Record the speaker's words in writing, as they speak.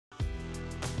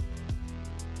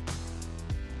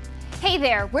Hey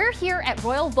there, we're here at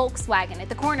Royal Volkswagen at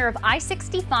the corner of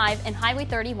I-65 and Highway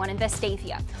 31 in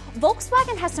Vestavia.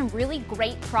 Volkswagen has some really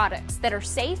great products that are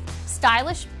safe,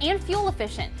 stylish, and fuel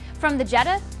efficient, from the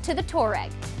Jetta to the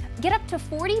Touareg. Get up to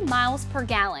 40 miles per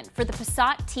gallon for the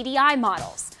Passat TDI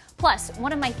models. Plus,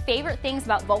 one of my favorite things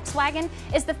about Volkswagen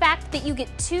is the fact that you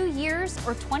get 2 years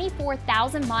or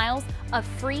 24,000 miles of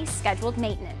free scheduled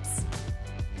maintenance.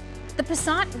 The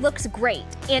Passat looks great,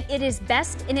 and it is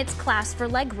best in its class for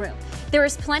legroom. There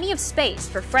is plenty of space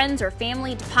for friends or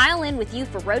family to pile in with you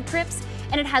for road trips,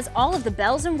 and it has all of the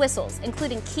bells and whistles,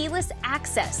 including keyless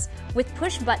access with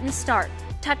push-button start,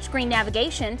 touchscreen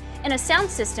navigation, and a sound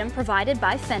system provided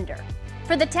by Fender.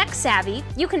 For the tech-savvy,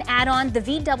 you can add on the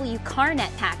VW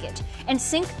CarNet package and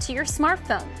sync to your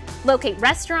smartphone. Locate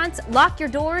restaurants, lock your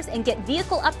doors, and get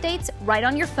vehicle updates right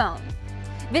on your phone.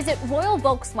 Visit Royal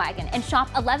Volkswagen and shop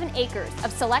 11 acres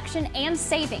of selection and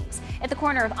savings at the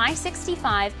corner of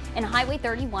I-65 and Highway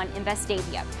 31 in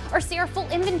Vestavia, or see our full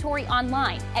inventory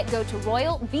online at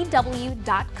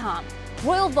goToRoyalVW.com.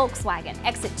 Royal Volkswagen,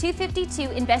 exit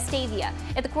 252 in Vestavia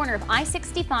at the corner of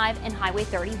I-65 and Highway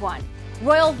 31.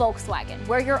 Royal Volkswagen,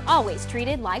 where you're always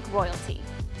treated like royalty.